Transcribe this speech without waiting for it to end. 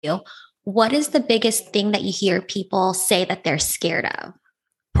you, what is the biggest thing that you hear people say that they're scared of?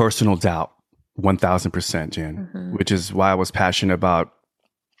 Personal doubt, 1000%, Jan, which is why I was passionate about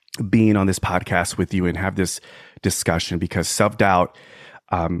being on this podcast with you and have this discussion, because self-doubt,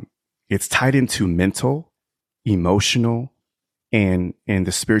 it's tied into mental, emotional, and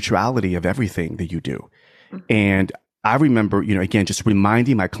the spirituality of everything that you do. And I remember, again, just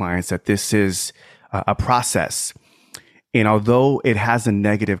reminding my clients that this is a process. And although it has a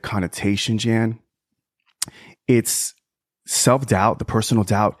negative connotation, Jan, it's self-doubt, the personal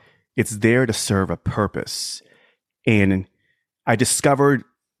doubt, it's there to serve a purpose. And I discovered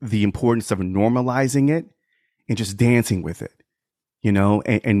the importance of normalizing it and just dancing with it,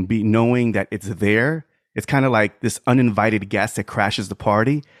 and be knowing that it's there. It's kind of like this uninvited guest that crashes the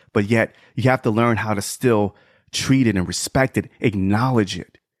party, but yet you have to learn how to still treat it and respect it, acknowledge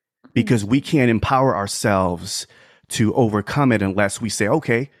it, because we can't empower ourselves to overcome it unless we say,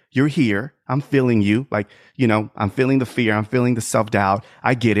 okay, you're here. I'm feeling you. I'm feeling the fear. I'm feeling the self-doubt.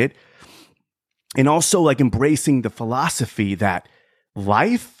 I get it. And also embracing the philosophy that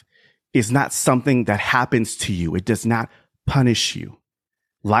life is not something that happens to you. It does not punish you.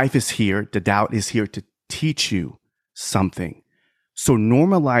 Life is here. The doubt is here to teach you something. So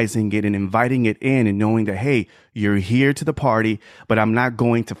normalizing it and inviting it in and knowing that, hey, you're here to the party, but I'm not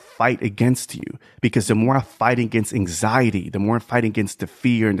going to fight against you, because the more I fight against anxiety, the more I fight against the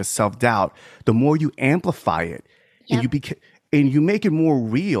fear and the self-doubt, the more you amplify it. Yep. And you make it more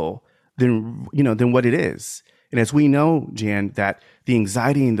real than what it is. And as we know, Jan, that the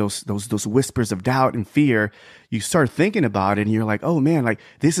anxiety and those whispers of doubt and fear, you start thinking about it and you're like, oh man,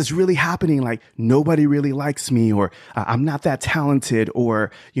 this is really happening. Nobody really likes me, or I'm not that talented, or,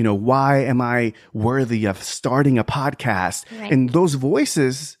 why am I worthy of starting a podcast? Right. And those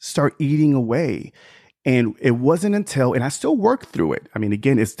voices start eating away. And it wasn't until, and I still work through it. I mean,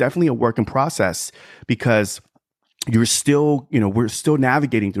 again, it's definitely a work in process, because you're still, we're still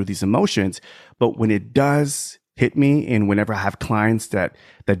navigating through these emotions. But when it does hit me, and whenever I have clients that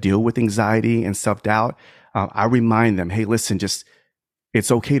deal with anxiety and self-doubt, I remind them, hey, listen,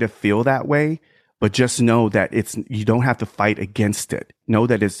 it's okay to feel that way, but just know that you don't have to fight against it. Know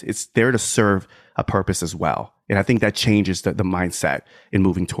that it's there to serve a purpose as well. And I think that changes the mindset in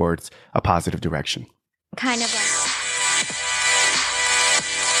moving towards a positive direction. Kind of